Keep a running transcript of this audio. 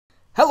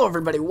Hello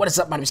everybody, what is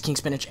up? My name is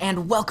Kingspinach,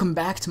 and welcome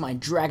back to my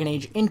Dragon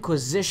Age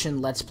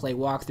Inquisition Let's Play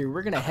walkthrough.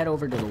 We're gonna head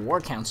over to the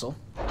War Council.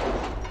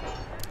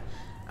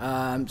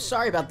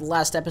 Sorry about the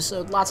last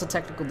episode, lots of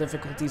technical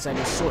difficulties. I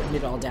just shortened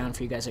it all down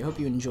for you guys. I hope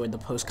you enjoyed the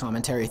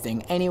post-commentary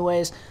thing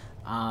anyways.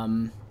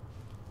 But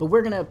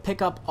we're gonna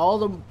pick up all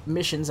the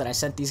missions that I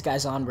sent these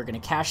guys on. We're gonna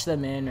cash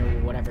them in,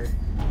 or whatever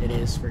it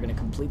is. We're gonna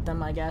complete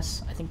them, I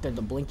guess. I think they're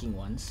the blinking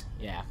ones.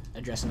 Yeah,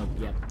 address and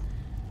open, yep.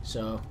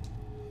 So,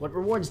 what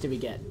rewards did we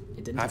get?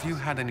 It didn't. Have you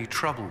had any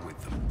trouble with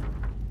them?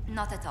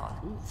 Not at all.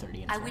 Ooh,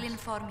 30 I will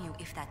inform you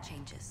if that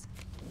changes.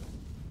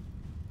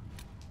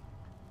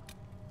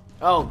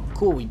 Oh,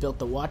 cool. We built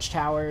the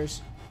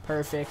watchtowers.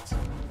 Perfect.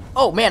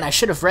 Oh, man, I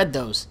should have read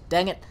those.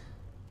 Dang it.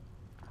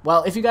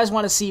 Well, if you guys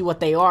want to see what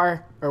they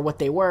are, or what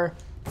they were,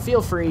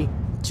 feel free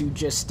to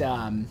just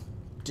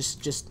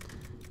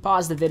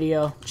pause the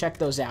video, check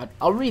those out.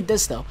 I'll read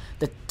this, though.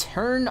 The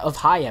Turn of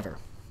High-Ever.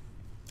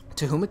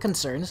 To whom it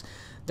concerns,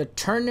 the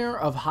Turner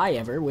of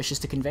High-Ever wishes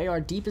to convey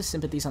our deepest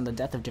sympathies on the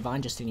death of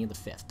Divine Justinian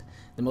V.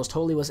 The Most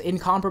Holy was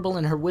incomparable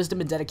in her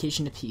wisdom and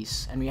dedication to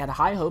peace, and we had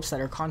high hopes that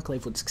her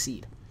conclave would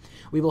succeed.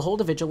 We will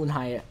hold a vigil in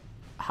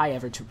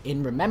High-Ever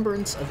in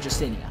remembrance of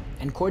Justinia,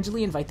 and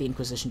cordially invite the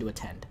Inquisition to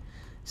attend.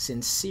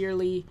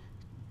 Sincerely,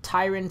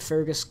 Tyron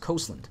Fergus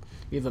Coastland.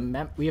 We have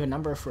a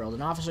number of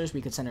Ferelden officers.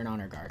 We could send an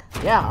honor guard.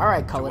 Yeah, all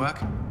right, Cullen.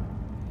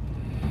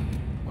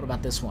 What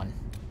about this one?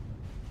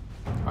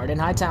 Arden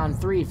Hightown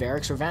 3,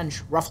 Varric's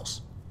Revenge,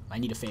 Ruffles. I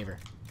need a favor.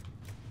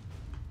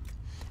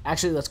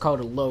 Actually, let's call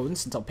it a loan,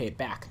 since I'll pay it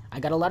back. I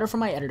got a letter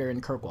from my editor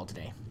in Kirkwall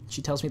today.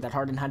 She tells me that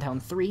Arden Hightown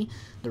 3,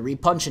 the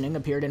repuncheoning,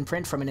 appeared in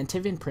print from an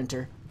Antivian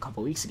printer a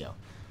couple weeks ago.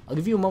 I'll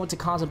give you a moment to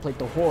contemplate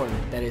the horror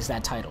that is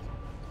that title.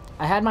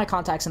 I had my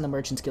contacts in the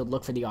Merchants Guild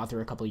look for the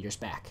author a couple years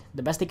back.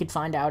 The best they could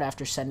find out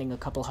after sending a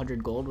couple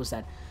hundred gold was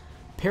that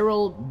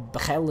Pyrrhal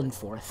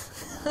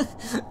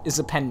Bechelenforth is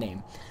a pen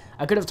name.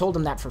 I could have told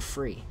him that for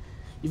free.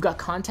 You've got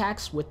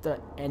contacts with the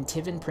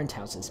Antivian print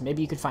houses.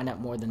 Maybe you could find out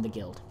more than the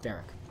guild,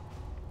 Varric.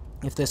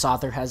 If this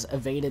author has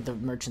evaded the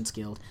Merchants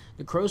Guild,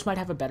 the Crows might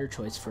have a better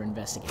choice for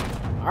investigating.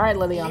 All right,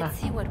 Liliana. Let's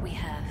see what we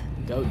have.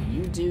 Go,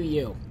 you do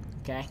you.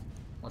 Okay,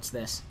 what's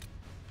this?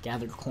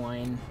 Gather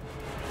coin,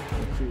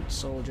 recruit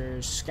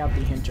soldiers, scout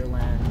the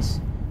hinterlands.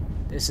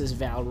 This is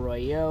Val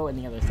Royeaux and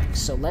the other things.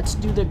 So let's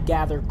do the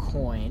gather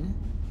coin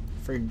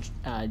for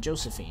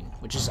Josephine,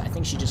 which is, I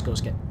think she just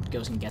goes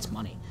and gets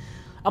money.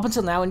 Up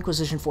until now,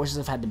 Inquisition forces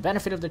have had the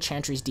benefit of the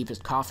Chantry's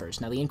deepest coffers.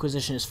 Now the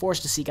Inquisition is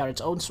forced to seek out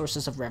its own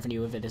sources of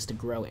revenue if it is to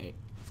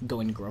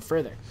going to grow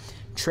further.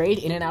 Trade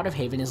in and out of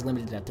Haven is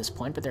limited at this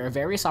point, but there are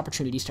various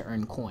opportunities to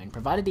earn coin,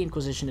 provided the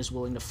Inquisition is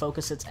willing to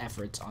focus its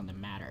efforts on the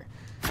matter.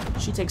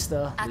 She takes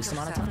the least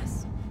amount of time.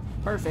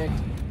 Perfect.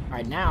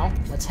 Alright, now,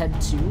 let's head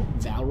to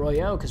Val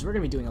Royeaux, because we're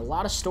going to be doing a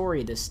lot of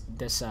story these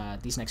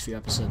next few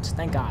episodes.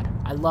 Thank God.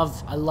 I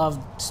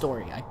love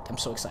story. I'm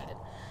so excited.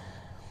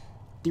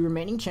 The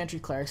remaining Chantry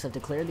clerics have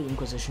declared the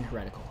Inquisition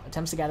heretical.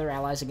 Attempts to gather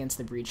allies against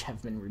the breach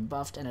have been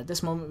rebuffed, and at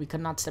this moment we could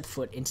not step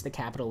foot into the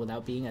capital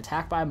without being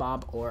attacked by a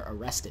mob or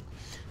arrested.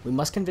 We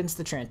must convince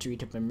the Chantry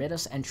to permit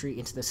us entry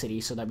into the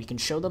city so that we can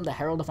show them the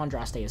Herald of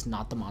Andraste is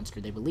not the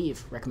monster they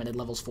believe. Recommended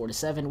levels 4 to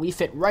 7. We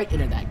fit right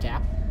into that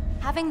gap.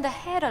 Having the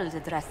Herald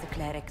address the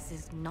clerics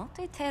is not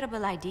a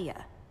terrible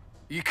idea.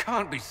 You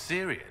can't be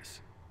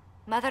serious.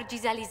 Mother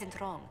Giselle isn't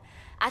wrong.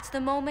 At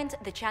the moment,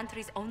 the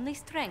Chantry's only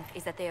strength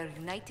is that they are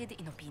united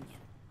in opinion.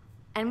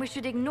 And we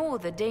should ignore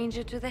the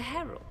danger to the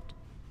Herald.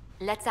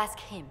 Let's ask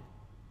him.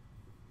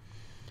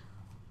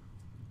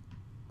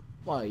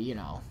 Well, you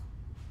know,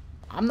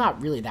 I'm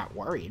not really that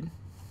worried.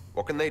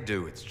 What can they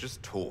do? It's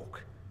just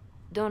talk.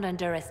 Don't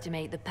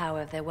underestimate the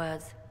power of their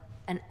words.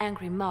 An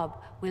angry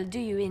mob will do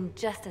you in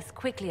just as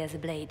quickly as a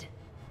blade.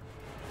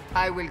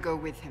 I will go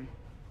with him.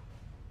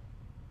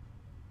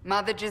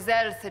 Mother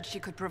Giselle said she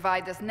could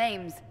provide us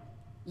names.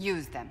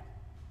 Use them.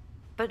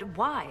 But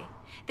why?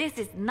 This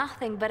is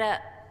nothing but a...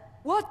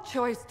 What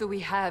choice do we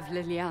have,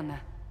 Liliana?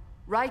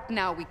 Right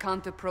now, we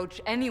can't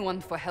approach anyone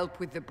for help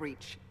with the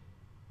breach.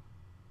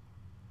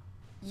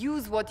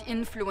 Use what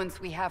influence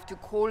we have to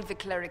call the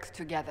clerics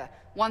together.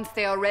 Once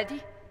they are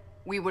ready,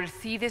 we will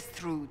see this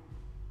through.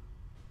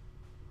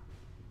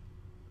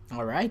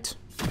 All right.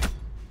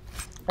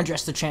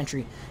 Address the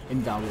Chantry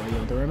in Val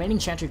Royeaux. The remaining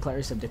Chantry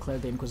clerics have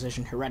declared the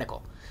Inquisition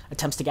heretical.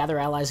 Attempts to gather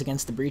allies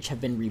against the breach have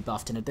been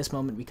rebuffed, and at this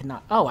moment we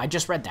cannot... Oh, I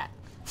just read that.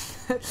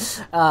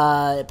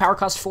 Power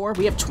cost 4.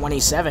 We have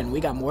 27. We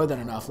got more than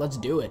enough. Let's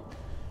do it.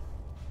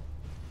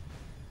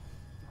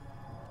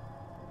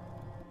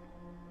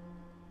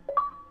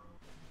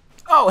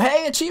 Oh,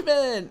 hey,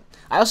 achievement!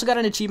 I also got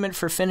an achievement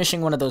for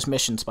finishing one of those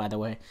missions, by the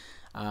way.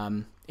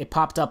 It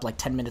popped up like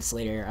 10 minutes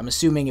later. I'm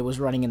assuming it was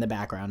running in the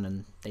background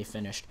and they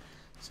finished.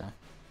 So,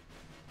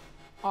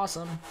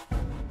 awesome.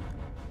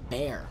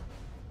 Bear.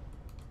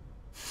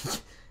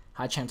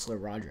 High Chancellor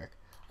Roderick.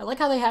 I like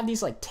how they have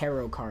these like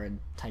tarot card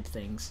type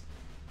things.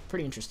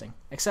 Pretty interesting.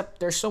 Except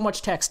there's so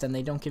much text and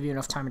they don't give you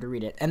enough time to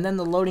read it. And then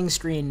the loading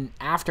screen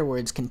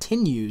afterwards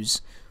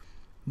continues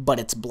but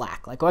it's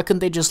black. Like, why couldn't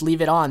they just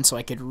leave it on so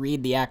I could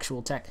read the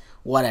actual text?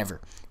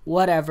 Whatever.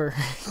 Whatever.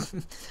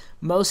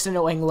 Most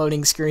annoying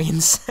loading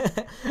screens.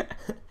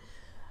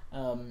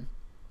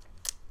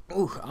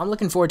 Ooh, I'm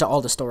looking forward to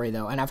all the story,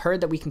 though. And I've heard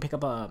that we can pick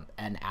up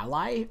an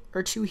ally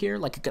or two here,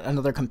 like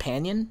another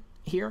companion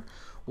here,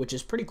 which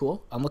is pretty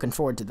cool. I'm looking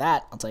forward to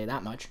that, I'll tell you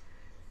that much.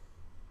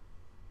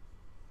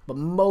 But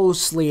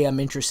mostly I'm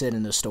interested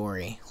in the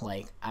story.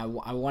 Like, I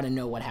want to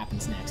know what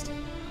happens next.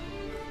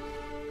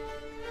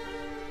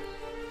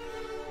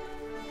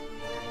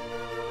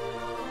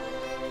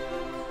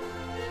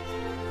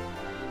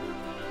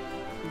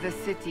 The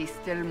city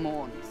still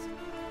mourns.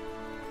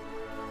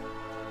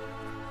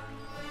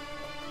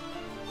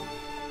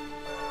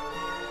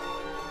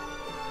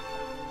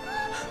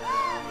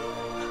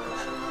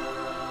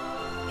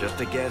 Just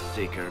a guest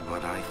seeker,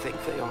 but I think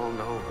they all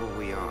know who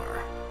we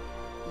are.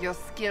 Your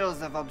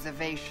skills of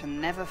observation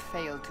never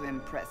fail to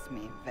impress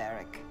me,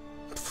 Varric.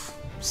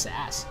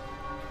 Sass.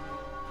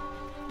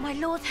 My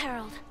Lord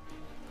Herald.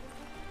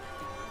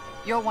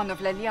 You're one of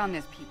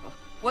Leliana's people.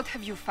 What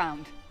have you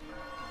found?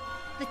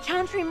 The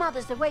Chantry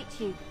Mothers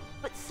await you,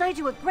 but so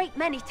do a great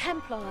many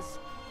Templars.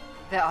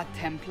 There are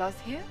Templars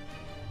here?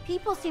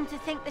 People seem to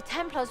think the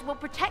Templars will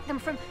protect them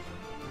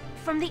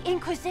from the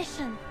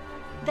Inquisition.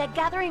 They're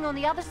gathering on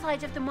the other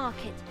side of the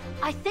market.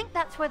 I think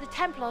that's where the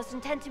Templars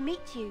intend to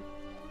meet you.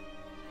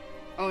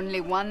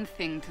 Only one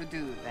thing to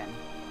do, then.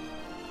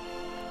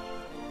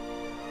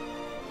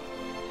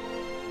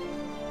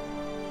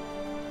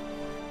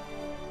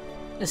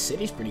 This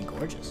city's pretty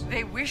gorgeous.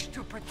 They wish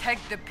to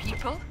protect the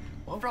people?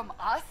 Whoa. From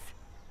us?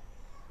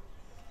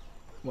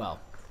 Well,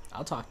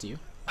 I'll talk to you.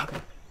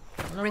 Okay.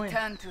 No,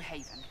 Return to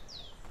Haven.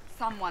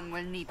 Someone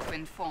will need to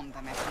inform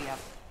them if we are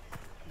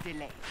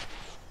delayed.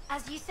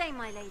 As you say,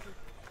 my lady.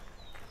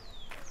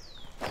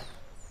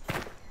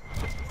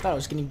 Thought it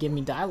was going to give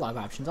me dialogue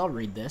options. I'll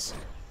read this.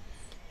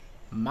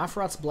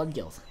 Mafrot's blood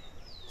guilt.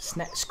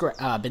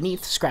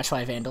 Beneath, scratched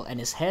by a vandal, and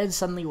his head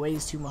suddenly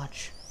weighs too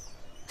much.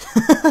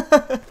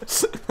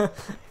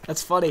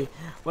 That's funny.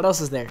 What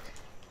else is there?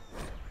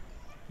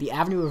 The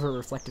avenue of her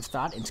reflective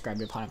thought,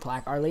 inscribed upon a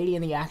plaque. Our Lady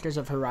and the actors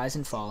of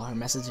Horizon Fall, her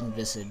message and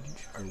visage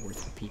are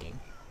worth repeating.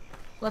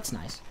 Well, that's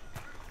nice.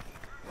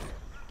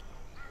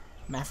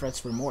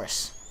 Mafrot's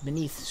remorse.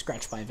 Beneath,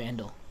 scratched by a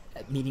vandal.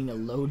 Meeting a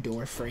low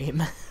door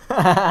frame.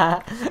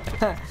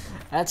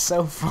 That's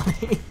so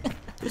funny.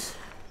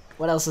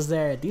 What else is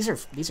there? These are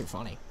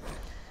funny.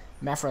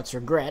 Mafrot's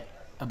regret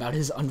about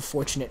his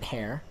unfortunate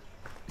hair.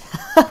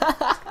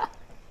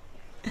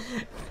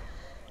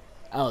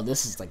 Oh,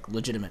 this is like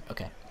legitimate.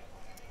 Okay.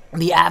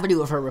 The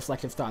avenue of her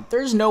reflective thought.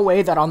 There's no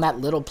way that on that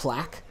little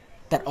plaque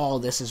that all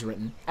this is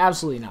written.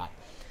 Absolutely not.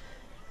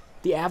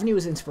 The avenue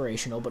is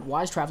inspirational, but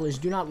wise travelers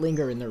do not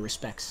linger in their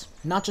respects.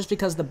 Not just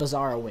because the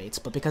bazaar awaits,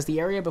 but because the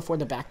area before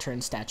the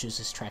back-turned statues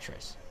is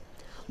treacherous.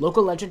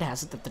 Local legend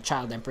has it that the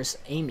child empress,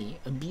 Amy,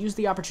 abused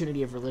the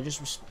opportunity of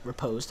religious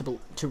repose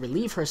to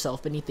relieve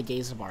herself beneath the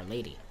gaze of Our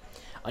Lady.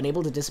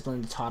 Unable to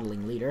discipline the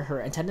toddling leader,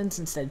 her attendants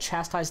instead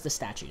chastised the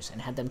statues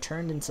and had them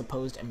turned in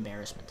supposed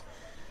embarrassment.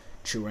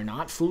 True or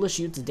not, foolish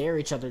youths dare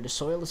each other to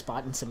soil the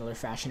spot in similar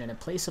fashion, and a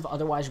place of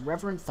otherwise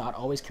reverent thought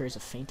always carries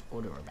a faint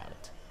odor about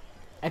it.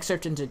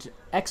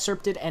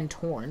 Excerpted and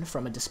torn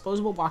from a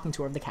disposable walking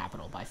tour of the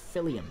capital by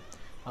Philium,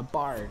 a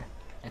bard!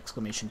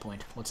 Exclamation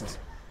point. What's this?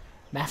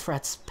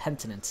 Mafrat's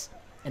penitence.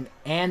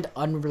 And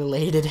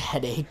unrelated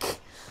headache.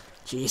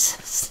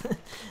 Jesus.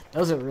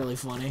 Those are really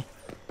funny.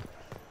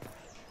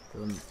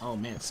 Oh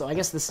man, so I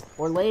guess this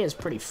Orlais is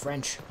pretty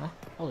French. Huh?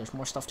 Oh, there's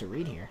more stuff to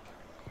read here.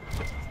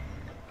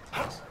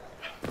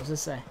 What does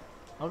this say?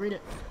 I'll read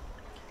it.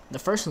 The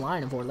first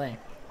line of Orlais.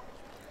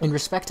 In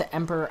respect to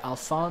Emperor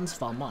Alphonse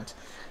Valmont,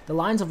 the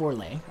lines of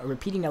Orlais, a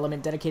repeating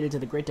element dedicated to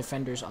the great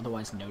defenders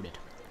otherwise noted.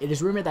 It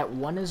is rumored that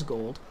one is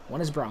gold, one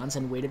is bronze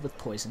and weighted with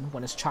poison,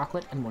 one is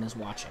chocolate, and one is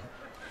watching.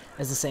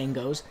 As the saying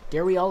goes,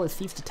 dare we all a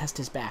thief to test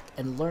his back,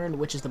 and learn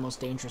which is the most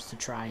dangerous to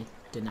try,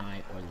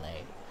 deny, or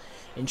lay.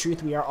 In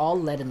truth, we are all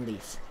lead and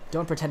leaf.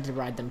 Don't pretend to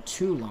ride them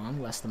too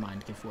long, lest the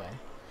mind give way.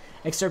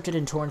 Excerpted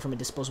and torn from a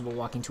disposable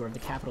walking tour of the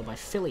capital by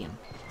Philium.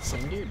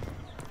 Same dude.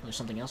 There's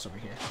something else over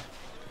here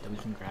that we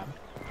can grab.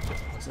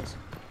 What's this?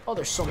 Oh,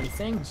 there's so many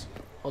things.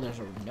 Oh, there's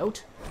a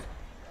note.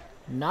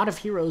 Not of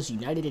heroes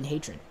united in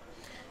hatred.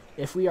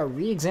 If we are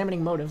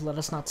re-examining motive, let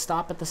us not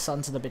stop at the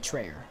sons of the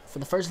betrayer. For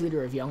the first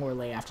leader of young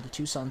Orlais after the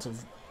two sons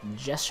of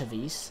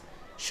Jeschavis,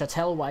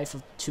 Châtel wife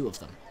of two of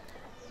them.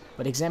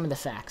 But examine the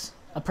facts.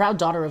 A proud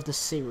daughter of the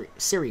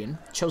Syrian,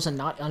 chosen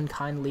not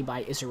unkindly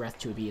by Isereth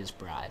to be his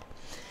bride.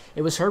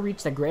 It was her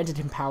reach that granted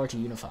him power to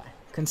unify.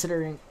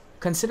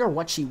 Consider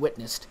what she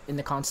witnessed in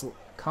the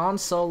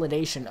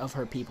consolidation of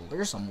her people.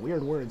 There's some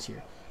weird words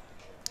here.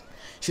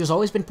 She has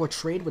always been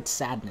portrayed with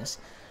sadness,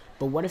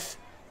 but what if,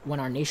 when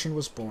our nation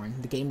was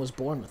born, the game was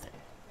born with it?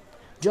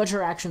 Judge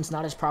her actions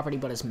not as property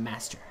but as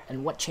master,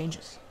 and what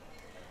changes?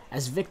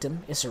 As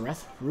victim,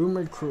 Isereth,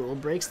 rumored cruel,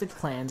 breaks the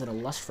clans in a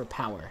lust for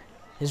power.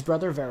 His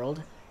brother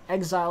Verald,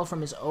 exile from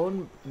his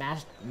own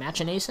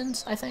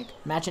machinations, I think?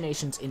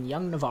 Machinations in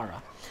young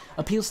Navarra,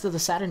 appeals to the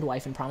saddened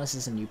wife and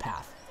promises a new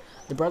path.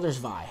 The brothers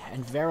vie,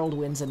 and Verold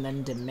wins and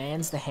then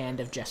demands the hand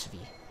of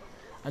Jessavy,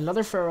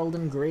 another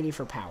Ferelden greedy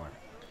for power.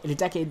 In a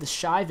decade, the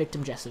shy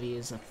victim Jessavy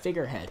is a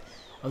figurehead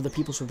of the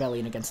People's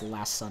Rebellion against the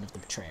last son of the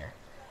betrayer.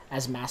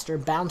 As master,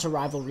 bound to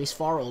rivalries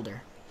far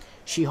older,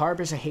 she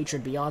harbors a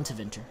hatred beyond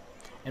Tevinter.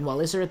 And while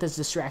Isarith is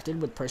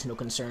distracted with personal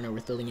concern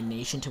over building a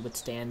nation to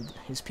withstand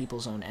his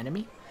people's own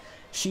enemy,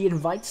 she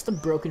invites the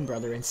broken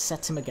brother and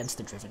sets him against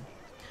the driven.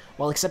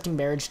 While accepting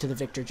marriage to the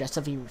victor,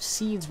 Jessavy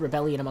seeds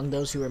rebellion among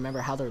those who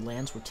remember how their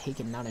lands were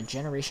taken not a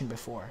generation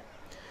before.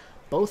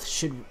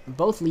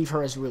 Both leave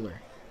her as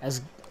ruler,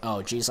 as,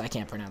 oh geez, I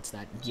can't pronounce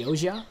that,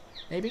 Yoja,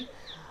 maybe?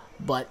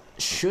 But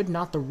should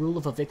not the rule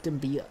of a victim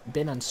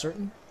been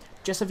uncertain?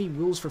 Jessavy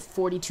rules for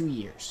 42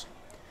 years.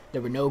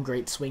 There were no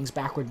great swings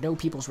backward, no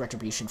people's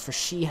retribution, for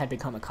she had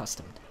become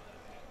accustomed.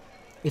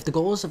 If the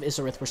goals of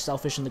Isarith were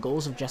selfish and the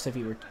goals of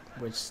Jessavy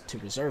was to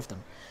reserve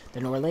them,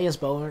 then Orlais is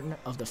born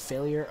of the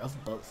failure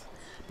of both.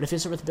 But if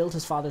Isarith built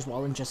his father's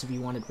wall and Jessavy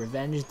wanted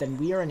revenge, then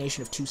we are a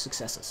nation of two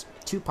successes,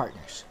 two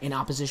partners, in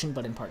opposition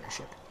but in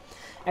partnership.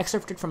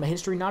 Excerpted from A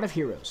History Not of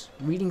Heroes,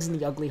 Readings in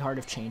the Ugly Heart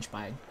of Change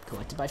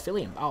collected by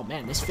Philium. Oh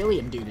man, this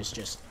Philium dude is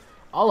just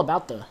all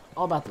about the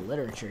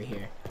literature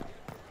here.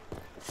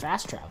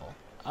 Fast travel.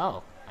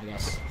 Oh, I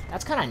guess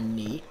that's kind of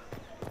neat.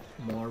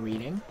 More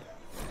reading.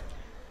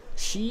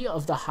 She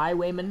of the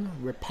Highwayman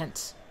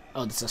repents.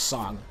 Oh, it's a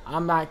song.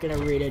 I'm not gonna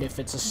read it if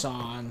it's a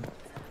song.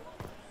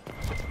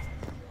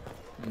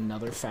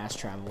 Another fast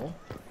travel.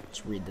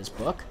 Let's read this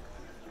book.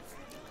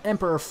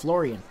 Emperor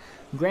Florian.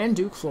 Grand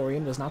Duke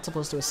Florian was not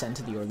supposed to ascend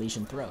to the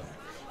Orlesian throne.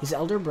 His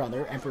elder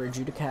brother, Emperor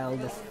Judicael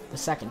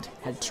II,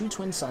 had two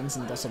twin sons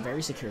and thus a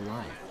very secure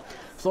line.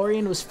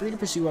 Florian was free to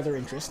pursue other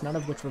interests, none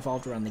of which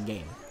revolved around the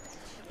game.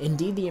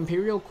 Indeed, the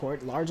imperial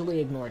court largely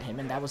ignored him,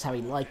 and that was how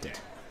he liked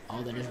it.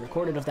 All that is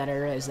recorded of that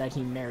era is that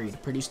he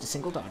married, produced a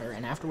single daughter,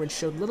 and afterwards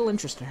showed little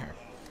interest in her.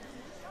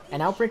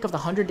 An outbreak of the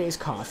 100 Days'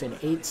 Cough in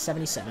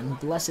 877,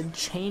 Blessed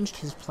changed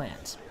his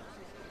plans.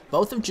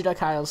 Both of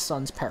Judicael's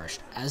sons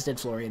perished, as did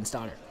Florian's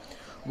daughter.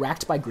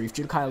 Racked by grief,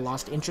 Judicael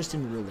lost interest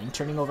in ruling,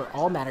 turning over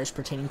all matters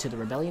pertaining to the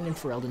rebellion in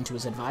Ferelden to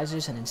his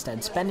advisors and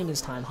instead spending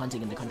his time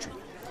hunting in the country.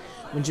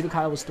 When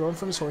Judicael was thrown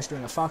from his horse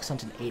during a fox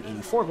hunt in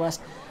 884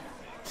 West,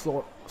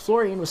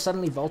 Florian was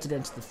suddenly vaulted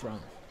into the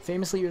throne.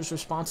 Famously, his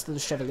response to the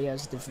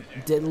Chevaliers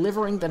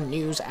delivering the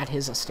news at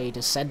his estate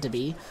is said to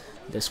be,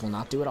 "This will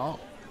not do at all."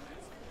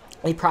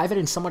 A private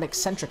and somewhat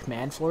eccentric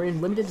man,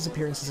 Florian limited his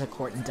appearances at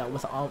court and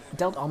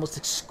dealt almost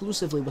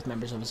exclusively with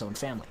members of his own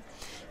family.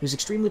 He was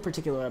extremely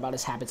particular about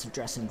his habits of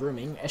dress and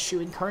grooming,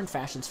 eschewing current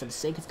fashions for the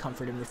sake of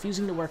comfort and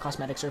refusing to wear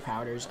cosmetics or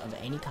powders of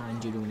any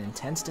kind due to an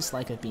intense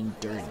dislike of being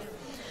dirty.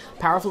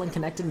 Powerful and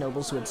connected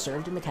nobles who had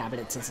served in the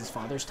cabinet since his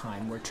father's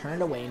time were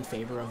turned away in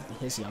favor of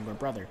his younger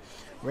brother,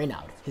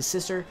 Renaud, his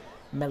sister,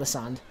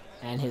 Melisande,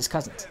 and his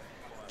cousins.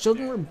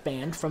 Children were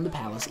banned from the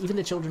palace, even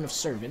the children of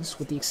servants,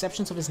 with the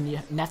exceptions of his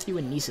nephew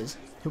and nieces,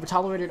 who were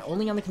tolerated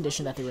only on the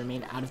condition that they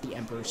remained out of the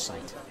emperor's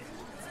sight.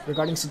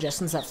 Regarding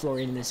suggestions that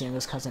Florian and his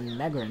youngest cousin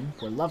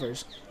Megran were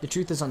lovers, the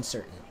truth is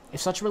uncertain.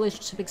 If such a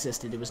relationship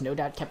existed, it was no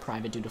doubt kept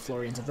private due to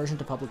Florian's aversion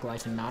to public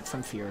life and not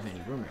from fear of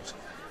any rumors.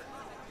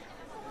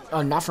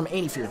 Not from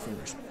any fear of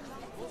rumors.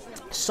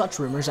 Such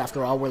rumors,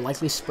 after all, were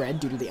likely spread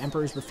due to the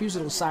Emperor's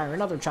refusal to sire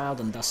another child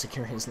and thus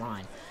secure his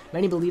line.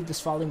 Many believed this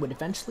folly would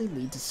eventually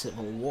lead to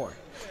civil war.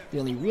 The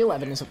only real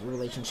evidence of a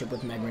relationship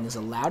with Megran is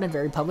a loud and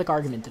very public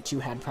argument the two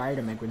had prior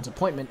to Megran's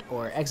appointment,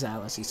 or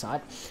exile as he saw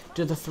it,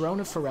 to the throne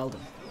of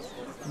Ferelden.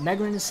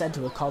 Megran is said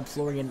to have called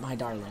Florian my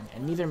darling,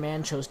 and neither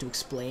man chose to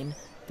explain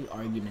the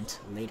argument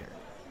later.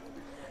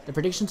 The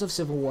predictions of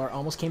civil war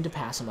almost came to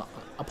pass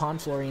upon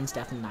Florian's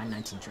death in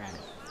 919 Dragon.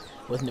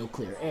 With no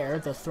clear heir,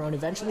 the throne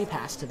eventually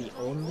passed to the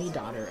only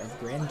daughter of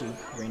Grand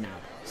Duke Renaud,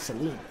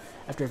 Celine,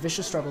 after a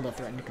vicious struggle that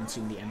threatened to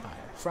consume the empire.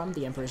 From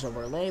The Emperors of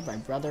Orlais by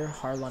brother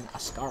Harlan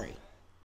Ascari.